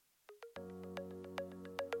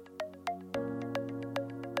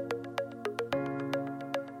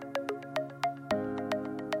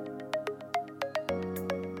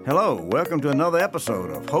Hello, welcome to another episode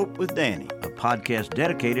of Hope with Danny, a podcast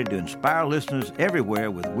dedicated to inspire listeners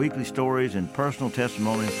everywhere with weekly stories and personal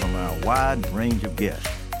testimonies from our wide range of guests.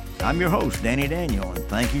 I'm your host, Danny Daniel, and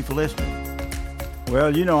thank you for listening.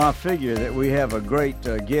 Well, I figure that we have a great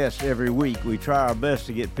guest every week. We try our best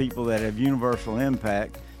to get people that have universal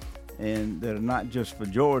impact and that are not just for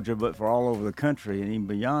Georgia, but for all over the country and even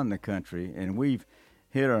beyond the country. And we've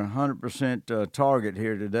hit a 100% target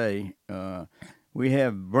here today. We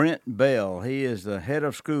have Brent Bell. He is the head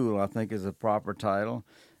of school, I think is the proper title,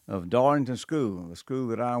 of Darlington School, the school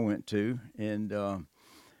that I went to. And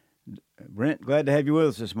Brent, glad to have you with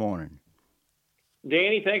us this morning.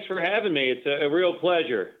 Danny, thanks for having me. It's a real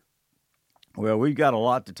pleasure. Well, we've got a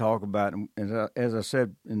lot to talk about. As I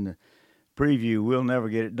said in the preview, we'll never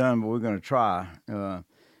get it done, but we're going to try.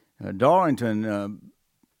 Darlington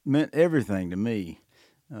meant everything to me.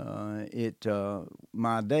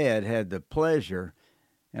 My dad had the pleasure,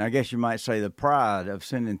 and I guess you might say the pride, of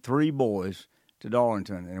sending 3 boys to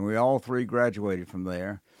Darlington, and we all 3 graduated from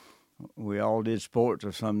there. We all did sports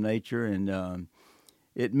of some nature, and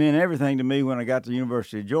it meant everything to me when I got to the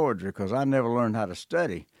University of Georgia, because I never learned how to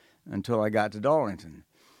study until I got to Darlington.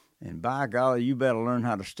 And by golly, you better learn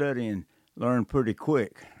how to study and learn pretty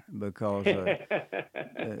quick, because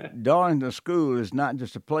Darlington School is not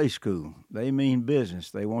just a play school. They mean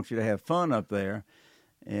business. They want you to have fun up there,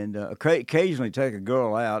 and occasionally take a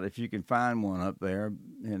girl out if you can find one up there.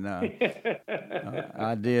 And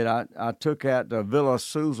I did. I took out Villa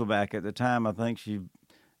Suzelback at the time. I think she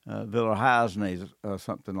Villa Heisney or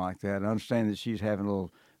something like that. I understand that she's having a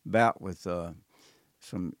little bout with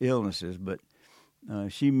some illnesses, but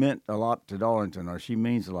she meant a lot to Darlington, or she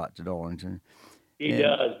means a lot to Darlington. He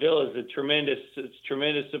does. Bill is a tremendous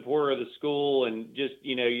supporter of the school, and just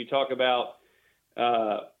you talk about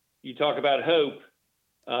hope.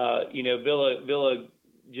 Villa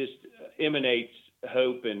just emanates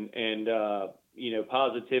hope and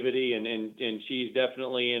positivity, and she's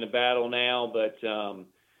definitely in a battle now, but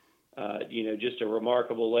just a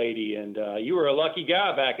remarkable lady, and you were a lucky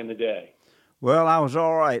guy back in the day. Well, I was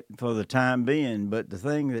all right for the time being, but the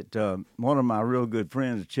thing that one of my real good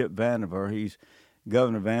friends, Chip Vandiver, he's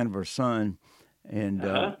Governor Vandiver's son,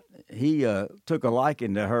 and he took a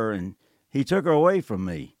liking to her, and he took her away from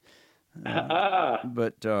me.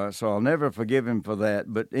 But so I'll never forgive him for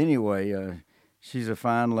that. But anyway, she's a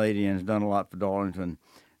fine lady and has done a lot for Darlington.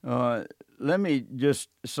 Let me just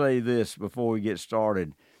say this before we get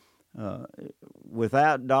started.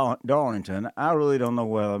 Without Darlington, I really don't know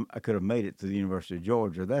whether I could have made it to the University of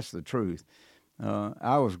Georgia. That's the truth.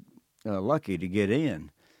 I was lucky to get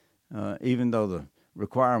in, even though the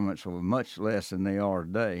requirements were much less than they are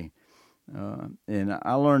today. And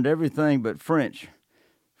I learned everything but French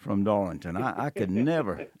from Darlington. I could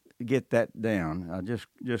never get that down. I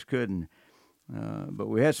just couldn't. But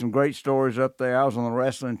we had some great stories up there. I was on the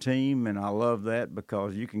wrestling team, and I love that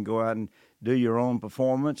because you can go out and do your own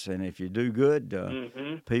performance, and if you do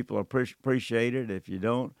good, people appreciate it. If you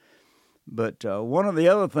don't, but one of the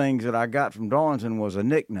other things that I got from Darlington was a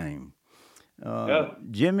nickname.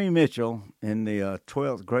 Jimmy Mitchell in the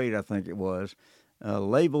 12th grade, I think it was,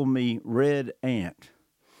 labeled me Red Ant,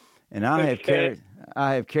 and I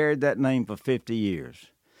have carried that name for 50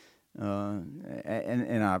 years.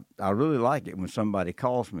 And I really like it when somebody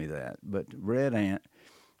calls me that, but Red Ant,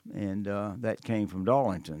 and that came from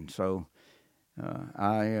Darlington. So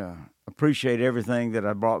I appreciate everything that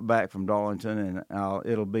I brought back from Darlington, and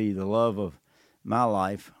it'll be the love of my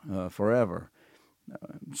life forever.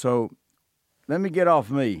 So let me get off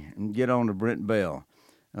me and get on to Brent Bell.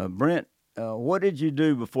 Brent, what did you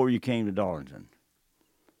do before you came to Darlington?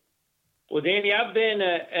 Well, Danny, I've been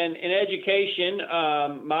in education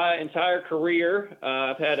my entire career.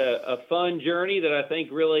 I've had a fun journey that I think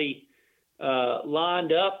really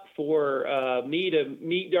lined up for me to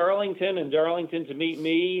meet Darlington and Darlington to meet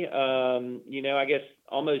me, I guess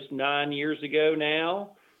almost 9 years ago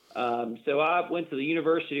now. So I went to the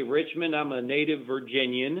University of Richmond. I'm a native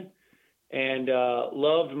Virginian, and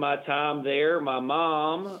loved my time there. My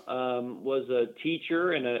mom was a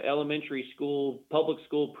teacher and an elementary school, public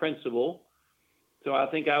school principal. So I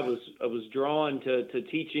think I was drawn to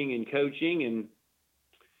teaching and coaching. And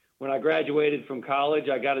when I graduated from college,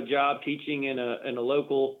 I got a job teaching in a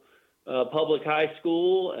local public high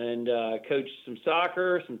school, and coached some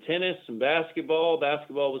soccer, some tennis, some basketball.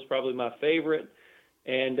 Basketball was probably my favorite.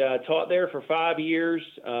 And taught there for 5 years.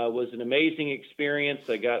 Was an amazing experience.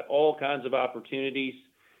 I got all kinds of opportunities.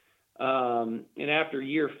 And after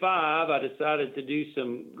year 5, I decided to do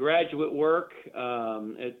some graduate work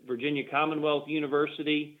at Virginia Commonwealth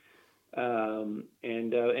University.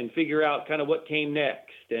 and figure out kind of what came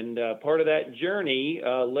next. And part of that journey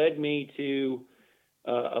led me to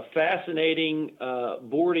a fascinating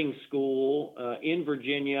boarding school in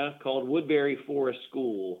Virginia called Woodbury Forest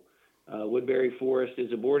School. Woodbury Forest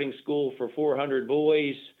is a boarding school for 400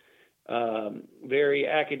 boys, very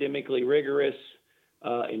academically rigorous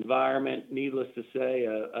environment. Needless to say,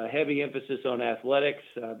 a heavy emphasis on athletics.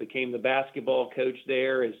 I became the basketball coach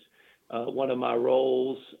there as one of my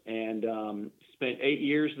roles, and spent 8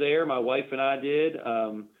 years there. My wife and I did.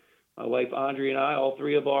 My wife, Andrea, and I, all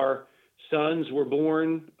three of our sons were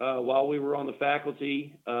born while we were on the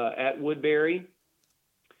faculty at Woodbury.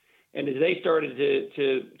 And as they started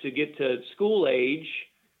to get to school age,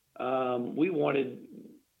 we wanted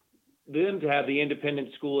them to have the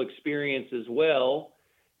independent school experience as well,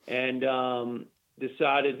 and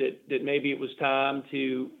decided that maybe it was time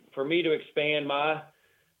for me to expand my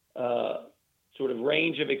sort of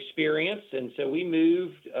range of experience. And so we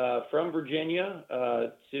moved from Virginia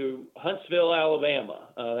to Huntsville, Alabama.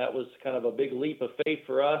 That was kind of a big leap of faith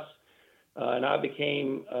for us. And I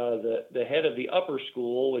became the head of the upper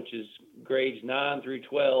school, which is grades 9 through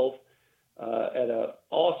 12, at an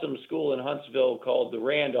awesome school in Huntsville called the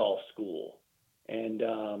Randolph School. And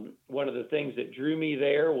one of the things that drew me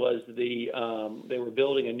there was they were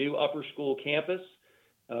building a new upper school campus.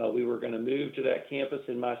 We were going to move to that campus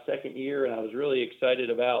in my second year, and I was really excited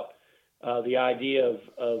about the idea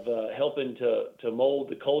of helping to mold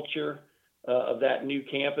the culture of that new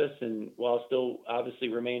campus, and while still obviously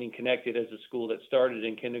remaining connected as a school that started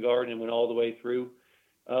in kindergarten and went all the way through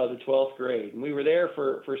the 12th grade. And we were there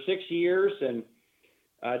for 6 years, and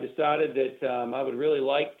I decided that I would really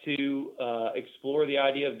like to explore the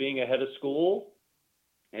idea of being a head of school.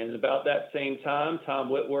 And about that same time, Tom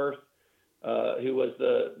Whitworth, who was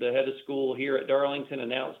the head of school here at Darlington,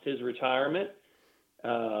 announced his retirement.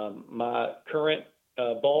 My current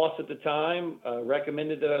boss at the time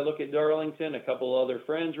recommended that I look at Darlington. A couple other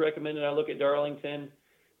friends recommended I look at Darlington.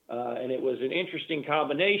 And it was an interesting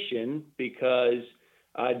combination because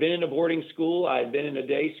I'd been in a boarding school, I'd been in a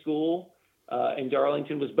day school, and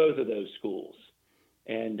Darlington was both of those schools.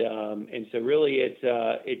 And so really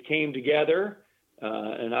it came together.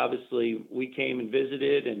 And obviously we came and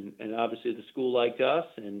visited, and obviously the school liked us,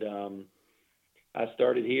 and I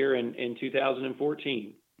started here in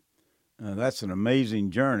 2014. That's an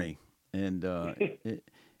amazing journey, and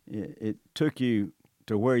it took you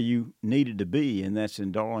to where you needed to be, and that's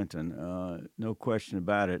in Darlington. No question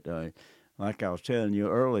about it. Like I was telling you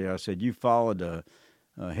earlier, I said you followed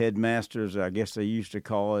headmasters, I guess they used to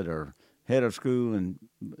call it, or head of school, and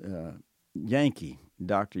Yankee,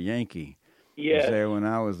 Dr. Yankee. Yes. Was there when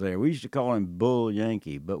I was there. We used to call him Bull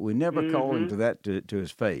Yankee, but we never called him to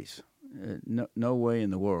his face. No way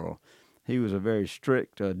in the world. He was a very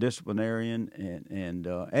strict disciplinarian, and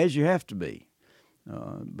as you have to be,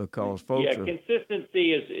 because folks. Yeah,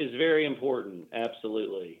 consistency is very important.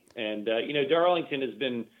 Absolutely, and Darlington has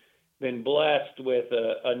been blessed with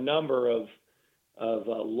a number of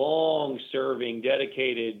long-serving,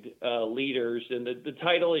 dedicated leaders, and the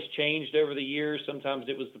title has changed over the years. Sometimes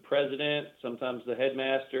it was the president, sometimes the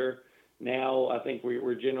headmaster. Now I think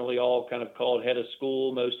we're generally all kind of called head of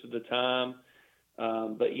school most of the time.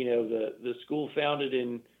 But the school founded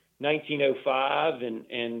in 1905,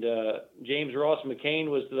 and James Ross McCain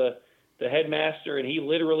was the headmaster, and he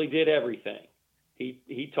literally did everything.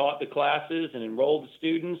 He taught the classes and enrolled the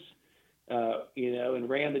students. And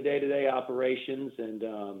ran the day-to-day operations, and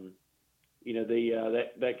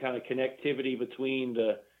that kind of connectivity between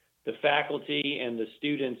the faculty and the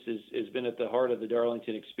students has been at the heart of the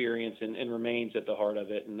Darlington experience, and remains at the heart of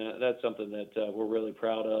it, and that's something that we're really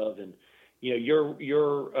proud of. And your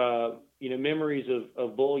memories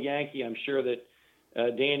of Bull Yankee, I'm sure that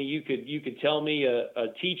Danny, you could tell me a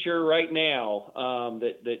teacher right now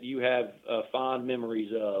that you have fond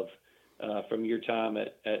memories of. From your time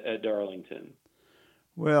at Darlington?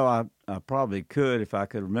 Well, I probably could if I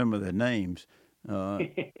could remember their names,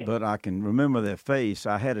 but I can remember their face.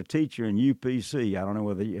 I had a teacher in UPC. I don't know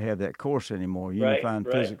whether you have that course anymore, Unifying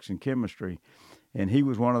Physics and Chemistry, and he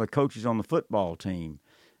was one of the coaches on the football team,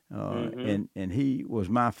 and he was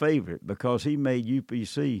my favorite because he made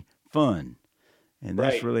UPC fun, and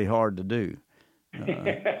that's really hard to do.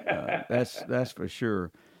 That's for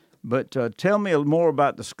sure. But tell me more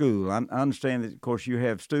about the school. I understand that, of course, you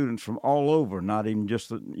have students from all over, not even just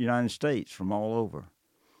the United States, from all over.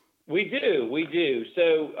 We do.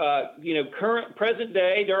 So, present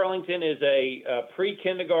day, Darlington is a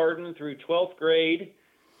pre-kindergarten through 12th grade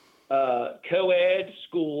co-ed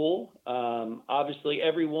school. Obviously,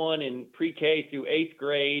 everyone in pre-K through 8th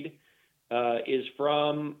grade is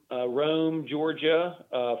from Rome, Georgia,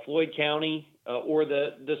 Floyd County, or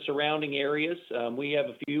the surrounding areas. We have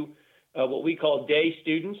a few what we call day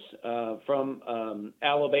students from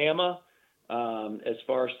Alabama, as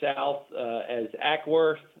far south as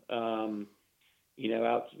Ackworth,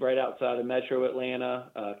 right outside of Metro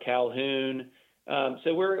Atlanta, Calhoun.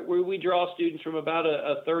 So we draw students from about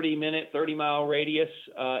a 30-mile radius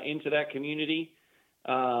into that community.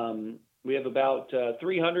 We have about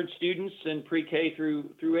 300 students in pre-K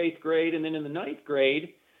through 8th grade, and then in the 9th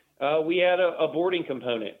grade, we add a boarding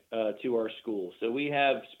component to our school. So we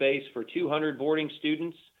have space for 200 boarding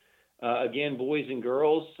students, again, boys and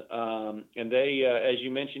girls, and they, as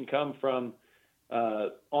you mentioned, come from,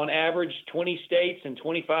 on average, 20 states and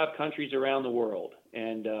 25 countries around the world.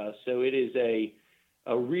 And so it is a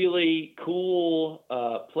really cool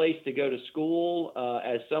place to go to school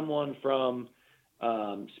as someone from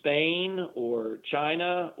Spain or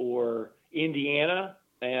China or Indiana,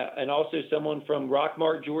 and also someone from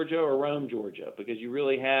Rockmart, Georgia, or Rome, Georgia, because you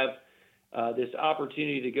really have this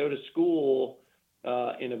opportunity to go to school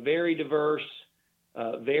in a very diverse,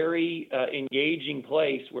 very engaging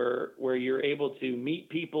place where you're able to meet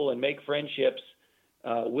people and make friendships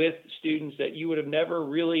with students that you would have never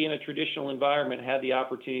really in a traditional environment had the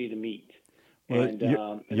opportunity to meet. Well, and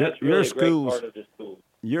that's really a great part of the school.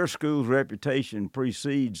 Your school's reputation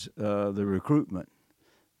precedes the recruitment.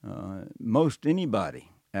 Most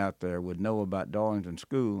anybody out there would know about Darlington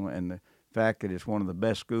School and the fact that it's one of the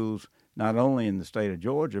best schools not only in the state of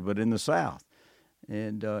Georgia but in the South.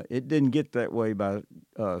 And it didn't get that way by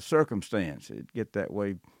circumstance. It got that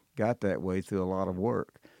way through a lot of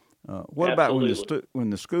work. What about when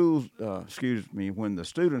the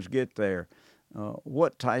students get there?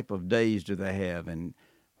 What type of days do they have, and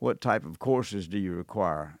what type of courses do you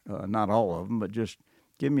require? Not all of them, but just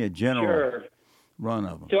give me a general run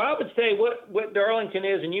of them. So I would say what Darlington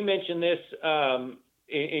is, and you mentioned this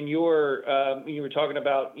in your you were talking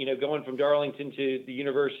about going from Darlington to the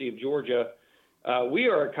University of Georgia. We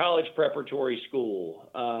are a college preparatory school.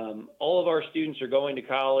 All of our students are going to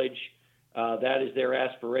college. That is their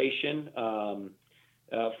aspiration.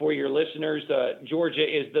 For your listeners, Georgia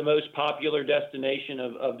is the most popular destination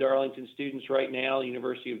of Darlington students right now. The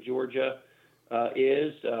University of Georgia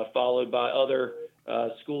is followed by other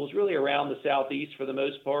schools really around the Southeast for the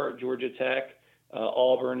most part. Georgia Tech,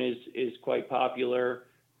 Auburn is quite popular.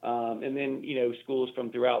 And then, schools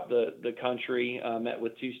from throughout the country. Met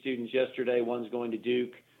with two students yesterday. One's going to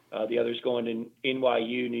Duke. The other's going to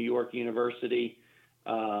NYU, New York University.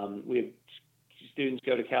 We have students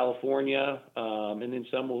go to California, and then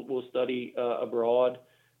some will study abroad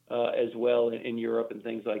as well in Europe and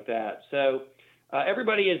things like that. So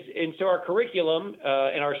everybody is, and so our curriculum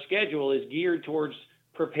and our schedule is geared towards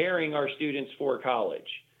preparing our students for college.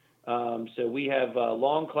 So we have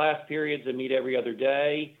long class periods that meet every other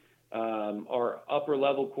day. Our upper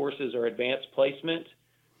level courses are advanced placement,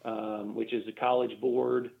 which is a College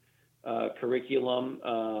Board curriculum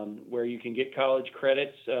where you can get college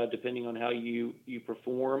credits depending on how you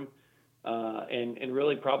perform. And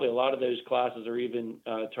really probably a lot of those classes are even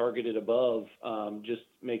targeted above just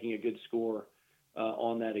making a good score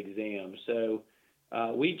on that exam. So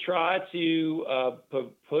we try to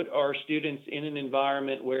put our students in an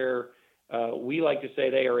environment where we like to say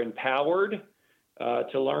they are empowered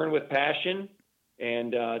to learn with passion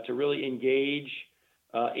and to really engage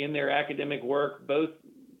in their academic work, both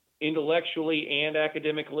intellectually and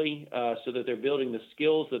academically, so that they're building the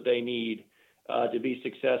skills that they need to be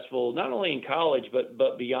successful, not only in college,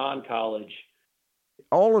 but beyond college.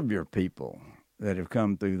 All of your people that have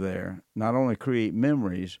come through there not only create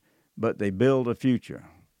memories, but they build a future.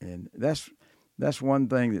 And that's one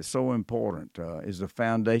thing that's so important, is the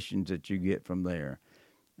foundations that you get from there.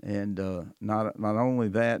 And not only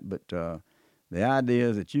that, but the idea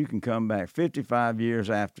is that you can come back 55 years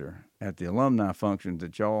after at the alumni functions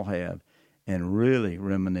that y'all have and really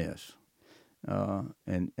reminisce,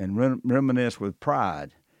 and reminisce with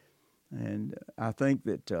pride. And I think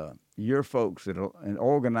that your folks that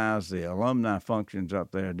organize the alumni functions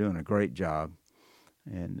up there are doing a great job.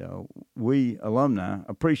 And we alumni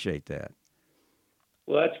appreciate that.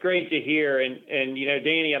 Well, that's great to hear. And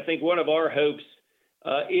Danny, I think one of our hopes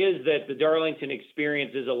is that the Darlington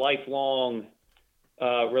experience is a lifelong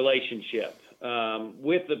relationship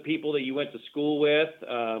with the people that you went to school with,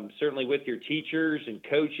 certainly with your teachers and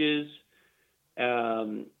coaches,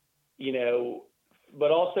 but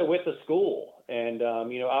also with the school. And,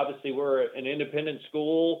 obviously we're an independent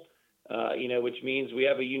school, which means we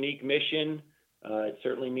have a unique mission. It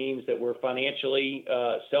certainly means that we're financially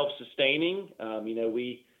self-sustaining.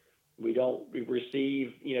 We don't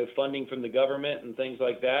receive, funding from the government and things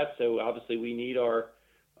like that. So obviously we need our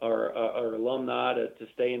alumni to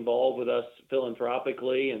stay involved with us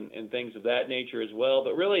philanthropically and things of that nature as well.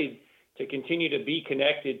 But really to continue to be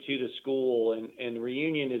connected to the school, and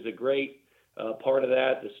Reunion is a great part of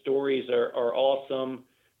that. The stories are awesome.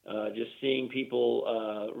 Just seeing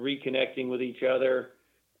people reconnecting with each other,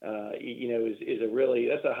 is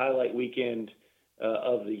that's a highlight weekend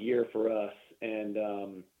of the year for us. And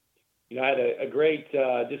I had a great,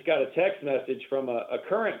 just got a text message from a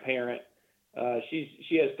current parent.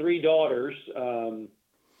 She has 3 daughters.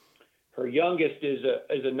 Her youngest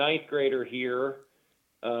is a ninth grader here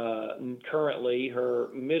currently. Her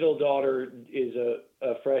middle daughter is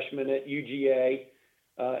a freshman at UGA.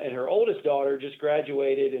 And her oldest daughter just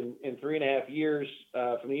graduated in 3.5 years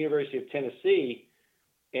from the University of Tennessee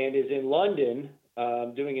and is in London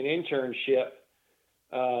doing an internship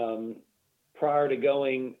prior to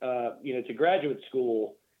going, to graduate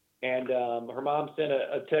school. And her mom sent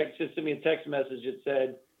sent me a text message that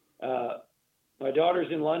said, my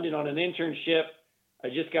daughter's in London on an internship. I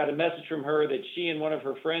just got a message from her that she and one of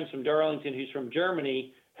her friends from Darlington, who's from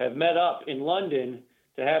Germany, have met up in London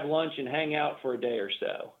to have lunch and hang out for a day or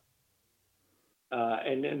so.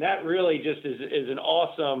 And that really just is an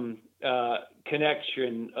awesome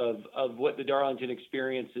connection of what the Darlington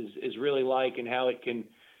experience is really like, and how it can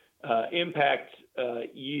impact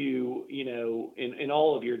you in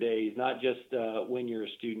all of your days, not just when you're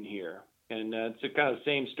a student here. And it's the kind of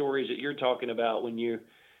same stories that you're talking about when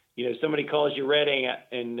somebody calls you Reading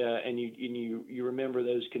and you remember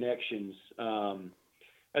those connections.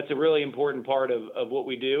 That's a really important part of what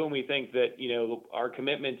we do, and we think that our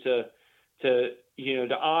commitment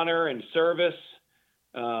to honor and service,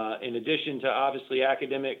 in addition to obviously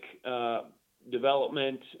academic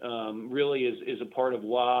development, really is a part of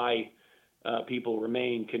why people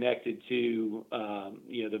remain connected to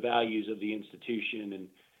the values of the institution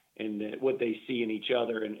and what they see in each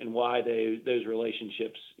other, and why those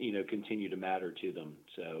relationships continue to matter to them.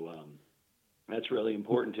 So that's really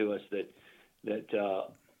important to us, that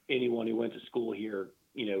anyone who went to school here,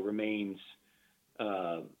 remains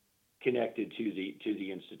connected to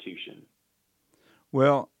the institution.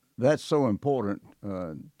 Well, that's so important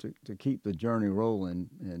to keep the journey rolling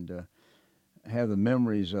and have the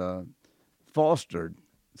memories fostered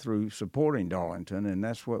through supporting Darlington, and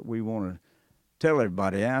that's what we want to tell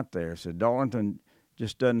everybody out there. So Darlington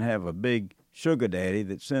just doesn't have a big sugar daddy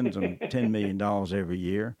that sends them $10 million every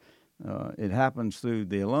year. It happens through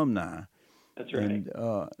the alumni. That's right. And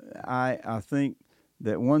I think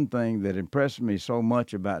that one thing that impressed me so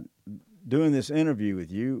much about doing this interview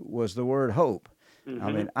with you was the word hope. Mm-hmm.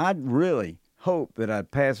 I mean, I'd really hoped that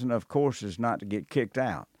I'd pass enough courses not to get kicked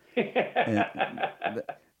out. And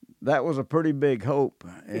that was a pretty big hope.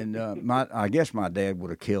 And I guess my dad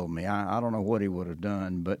would have killed me. I don't know what he would have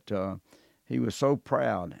done, but he was so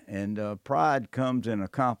proud. And pride comes in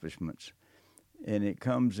accomplishments, and it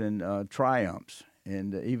comes in triumphs.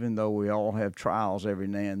 And even though we all have trials every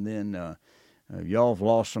now and then, y'all have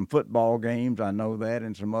lost some football games, I know that,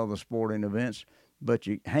 and some other sporting events, but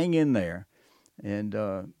you hang in there. And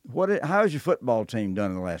how's your football team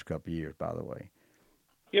done in the last couple of years, by the way?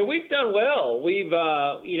 Yeah, we've done well.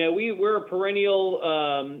 We're a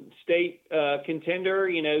perennial state contender.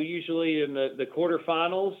 Usually in the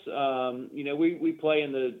quarterfinals. We play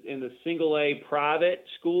in the single A private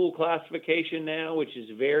school classification now, which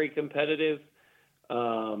is very competitive.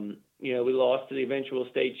 We lost to the eventual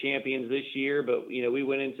state champions this year, but we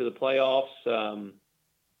went into the playoffs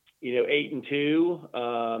 8-2,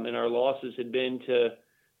 and our losses had been to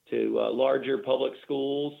larger public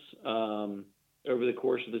schools over the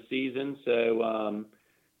course of the season. So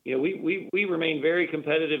we remain very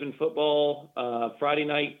competitive in football. Friday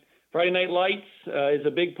night lights is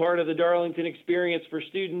a big part of the Darlington experience for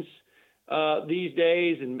students these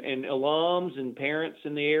days, and alums and parents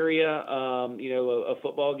in the area. A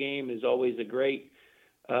football game is always a great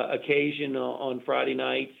occasion on Friday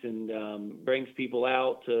nights, and brings people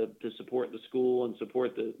out to support the school and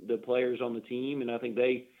support the players on the team. And I think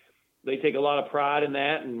they take a lot of pride in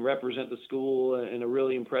that and represent the school in a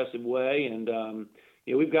really impressive way. And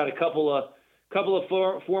we've got a couple of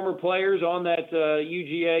former players on that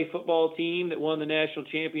UGA football team that won the national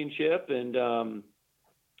championship, and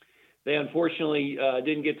they unfortunately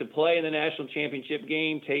didn't get to play in the national championship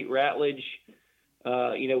game. Tate Ratledge,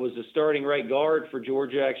 was the starting right guard for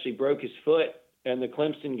Georgia, actually broke his foot in the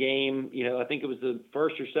Clemson game. I think it was the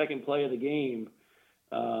first or second play of the game.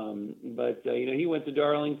 But he went to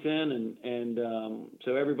Darlington, and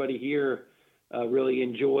so everybody here really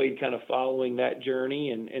enjoyed kind of following that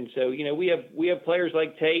journey. And so, we have players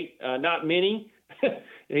like Tate, not many,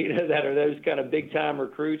 that are those kind of big time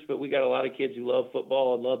recruits, but we got a lot of kids who love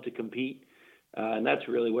football and love to compete. And that's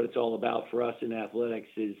really what it's all about for us in athletics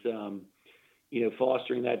is,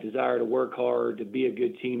 fostering that desire to work hard, to be a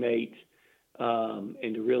good teammate,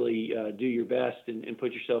 and to really do your best and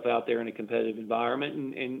put yourself out there in a competitive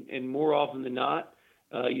environment. And more often than not,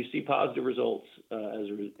 you see positive results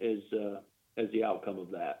as the outcome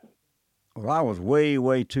of that. Well, I was way,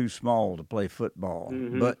 way too small to play football,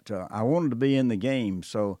 but I wanted to be in the game.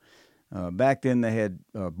 So back then they had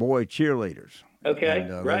boy cheerleaders. Okay,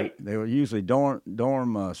 and, right. They were usually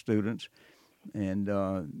dorm students, and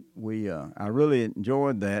I really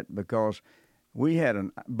enjoyed that because we had a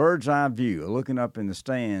bird's eye view of looking up in the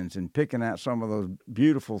stands and picking out some of those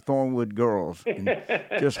beautiful Thornwood girls, and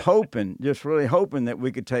just really hoping that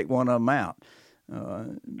we could take one of them out.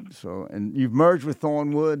 And you've merged with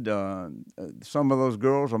Thornwood. Some of those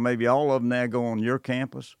girls, or maybe all of them, now go on your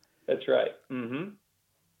campus. That's right.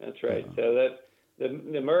 That's right. So that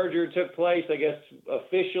the merger took place, I guess,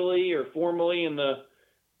 officially or formally in the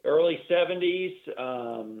early '70s.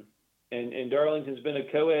 And Darlington's been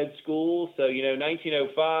a co-ed school. So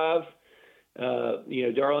 1905.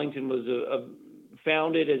 Darlington was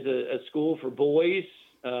founded as a school for boys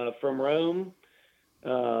from Rome.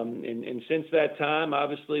 And since that time,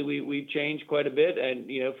 obviously, we've changed quite a bit.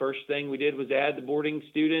 And, first thing we did was add the boarding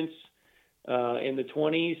students in the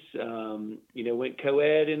 20s, went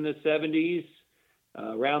co-ed in the 70s.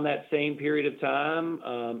 Around that same period of time,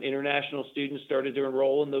 international students started to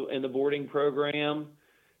enroll in the boarding program.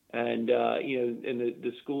 And,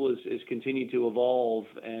 the school has continued to evolve.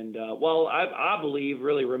 And, I believe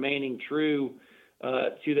really remaining true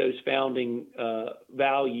to those founding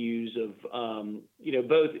values of,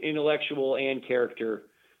 both intellectual and character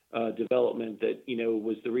development that,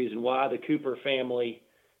 was the reason why the Cooper family,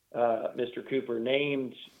 Mr. Cooper,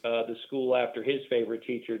 named the school after his favorite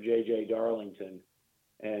teacher, J.J. Darlington.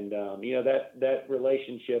 And, that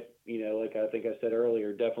relationship, like I think I said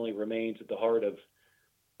earlier, definitely remains at the heart of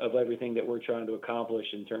everything that we're trying to accomplish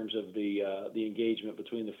in terms of the engagement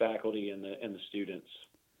between the faculty and the students.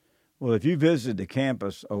 Well, if you visited the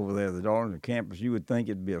campus over there, the Darlington campus, you would think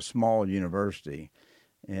it'd be a small university.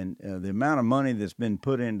 And the amount of money that's been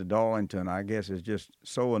put into Darlington, I guess, is just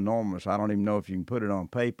so enormous. I don't even know if you can put it on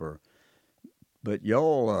paper. But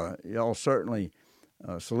y'all certainly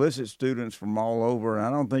solicit students from all over. And I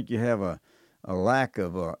don't think you have a lack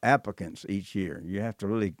of applicants each year. You have to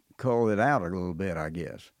really cull it out a little bit, I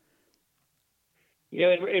guess.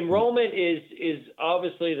 Enrollment is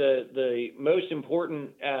obviously the most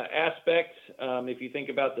important aspect if you think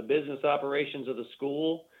about the business operations of the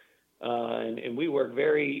school, and we work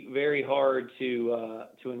very, very hard to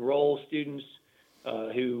enroll students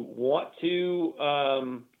who want to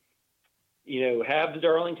have the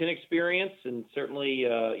Darlington experience, and certainly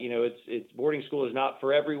it's boarding school is not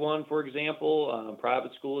for everyone. For example,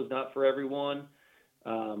 private school is not for everyone.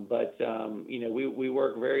 But we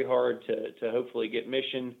work very hard to hopefully get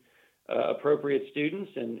mission appropriate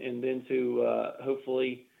students and then to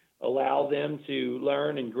hopefully allow them to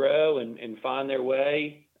learn and grow and find their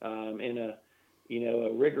way in a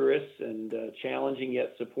rigorous and challenging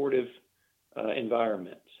yet supportive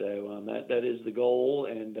environment. So that is the goal,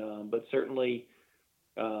 and but certainly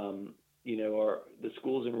the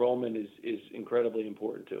school's enrollment is incredibly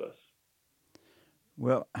important to us.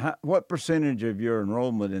 Well, what percentage of your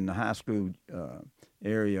enrollment in the high school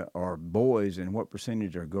area are boys, and what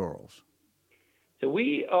percentage are girls? So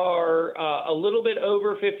we are a little bit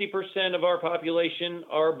over 50% of our population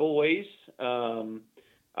are boys.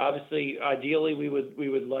 Obviously, ideally, we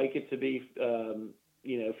would like it to be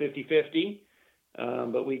 50-50,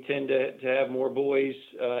 but we tend to have more boys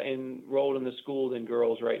enrolled in the school than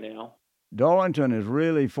girls right now. Darlington is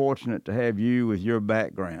really fortunate to have you with your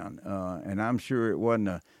background, and I'm sure it wasn't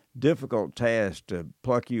a difficult task to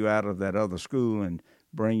pluck you out of that other school and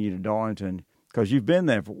bring you to Darlington, because you've been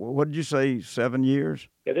there for, what did you say, 7 years?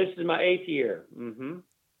 Yeah, this is my 8th year.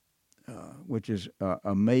 Which is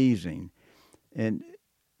amazing. And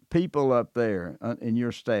people up there in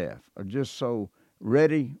your staff are just so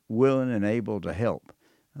ready, willing, and able to help.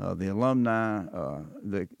 The alumni,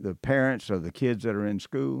 the parents of the kids that are in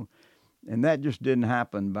school. And that just didn't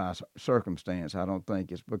happen by circumstance, I don't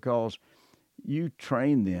think. It's because you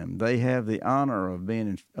train them. They have the honor of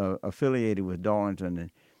being affiliated with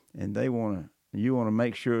Darlington, and you want to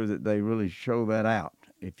make sure that they really show that out,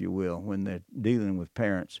 if you will, when they're dealing with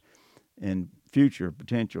parents and future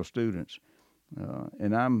potential students.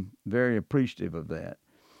 And I'm very appreciative of that.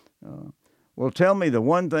 Well, tell me the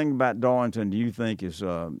one thing about Darlington do you think is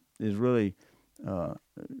really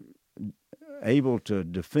able to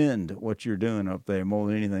defend what you're doing up there more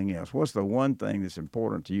than anything else? What's the one thing that's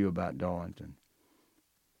important to you about Darlington?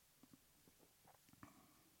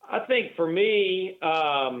 I think for me,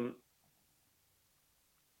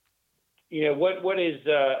 what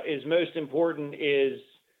is most important is,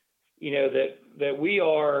 that we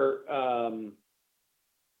are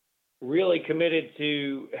really committed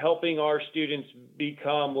to helping our students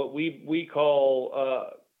become what we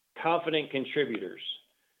call confident contributors,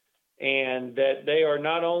 and that they are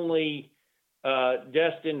not only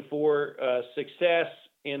destined for success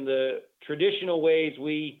in the traditional ways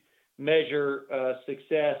we measure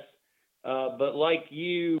success, but like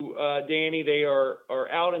you, Danny, they are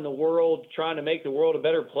out in the world trying to make the world a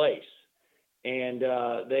better place. And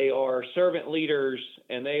they are servant leaders,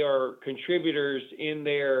 and they are contributors in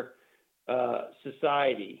their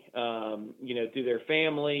society, through their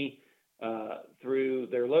family, through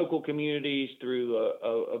their local communities, through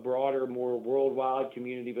a broader, more worldwide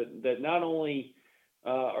community. But that not only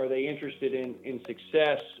are they interested in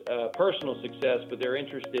success, personal success, but they're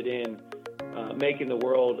interested in making the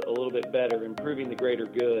world a little bit better, improving the greater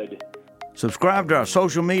good. Subscribe to our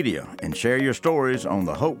social media and share your stories on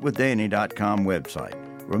the HopeWithDanny.com website.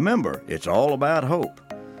 Remember, it's all about hope.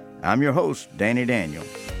 I'm your host, Danny Daniel.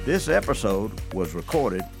 This episode was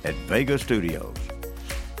recorded at Vega Studios.